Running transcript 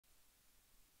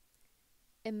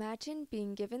Imagine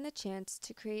being given the chance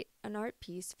to create an art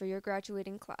piece for your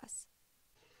graduating class.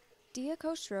 Dia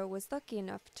Khoshrow was lucky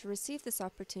enough to receive this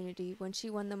opportunity when she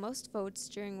won the most votes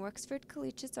during Wexford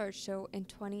Collegiate's art show in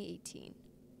 2018.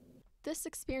 This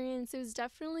experience, it was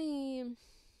definitely,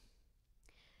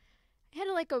 I had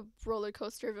like a roller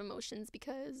coaster of emotions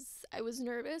because I was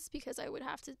nervous because I would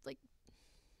have to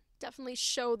definitely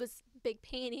show this big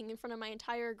painting in front of my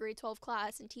entire grade 12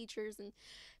 class and teachers and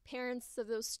parents of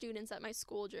those students at my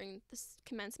school during this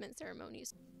commencement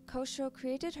ceremonies. Khoshrow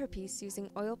created her piece using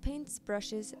oil paints,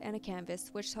 brushes, and a canvas,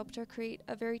 which helped her create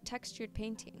a very textured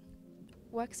painting.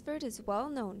 Wexford is well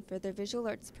known for their visual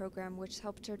arts program, which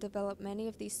helped her develop many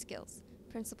of these skills.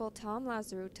 Principal Tom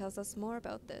Lazarou tells us more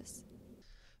about this.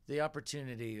 The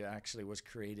opportunity actually was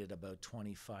created about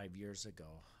 25 years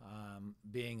ago.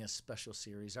 Being a special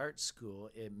series art school,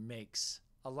 it makes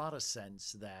a lot of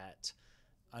sense that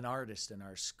an artist in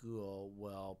our school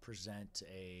will present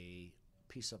a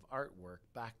piece of artwork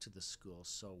back to the school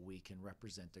so we can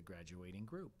represent the graduating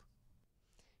group.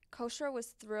 Khoshrow was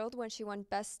thrilled when she won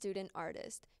Best Student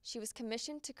Artist. She was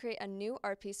commissioned to create a new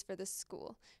art piece for the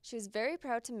school. She was very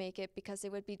proud to make it because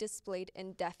it would be displayed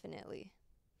indefinitely.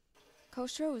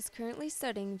 Khoshrow is currently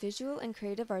studying visual and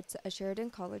creative arts at Sheridan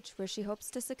College, where she hopes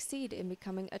to succeed in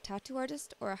becoming a tattoo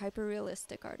artist or a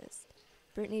hyperrealistic artist.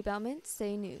 Brittney Balment,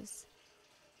 Say News.